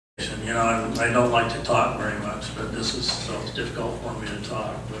You know, I don't like to talk very much, but this is so it's difficult for me to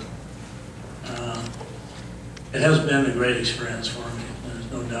talk. But it has been a great experience for me.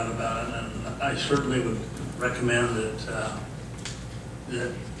 There's no doubt about it, and I certainly would recommend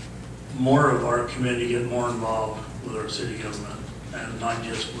that more of our community get more involved with our city government, and not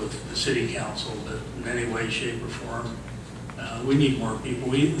just with the city council, but in any way, shape, or form. We need more people.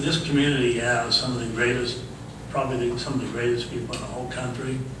 This community has some of the greatest, probably some of the greatest people in the whole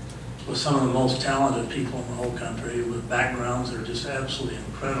country, with some of the most talented people in the whole country, with backgrounds that are just absolutely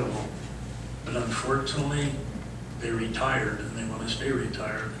incredible. But unfortunately, they retired, and they want to stay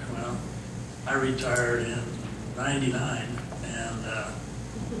retired. Well, I retired in '99, and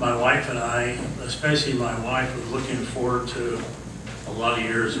my wife and I, especially my wife, was looking forward to a lot of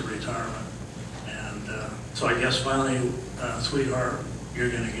years of retirement. And so I guess finally, sweetheart,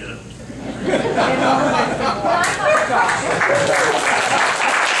 you're going to get it.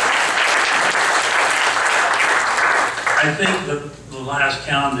 I think that the last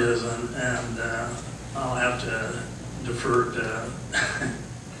count is, and I'll have to defer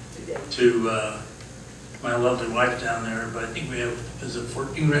to my lovely wife down there, but I think we have, is it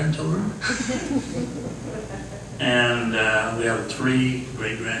 14 grandchildren? And we have 3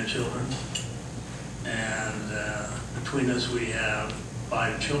 great-grandchildren. And between us we have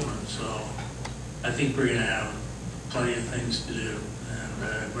 5 children, so I think we're going to have plenty of things to do.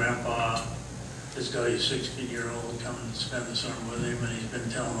 And Grandpa has got his 16-year-old coming to spend the summer with him, and he's been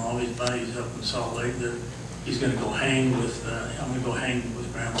telling all his buddies up in Salt Lake that he's going to go hang with, I'm going to go hang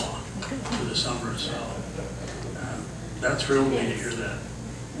with Grandpa for the summer, so that thrilled me to hear that.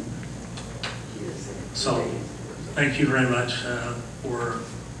 So thank you very much for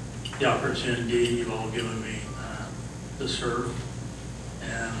the opportunity you've all given me to serve,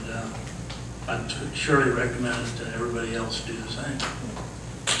 and I'd surely recommend it to everybody else to do the same.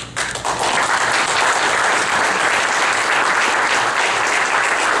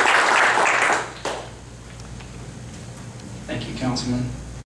 Thank you, Councilman.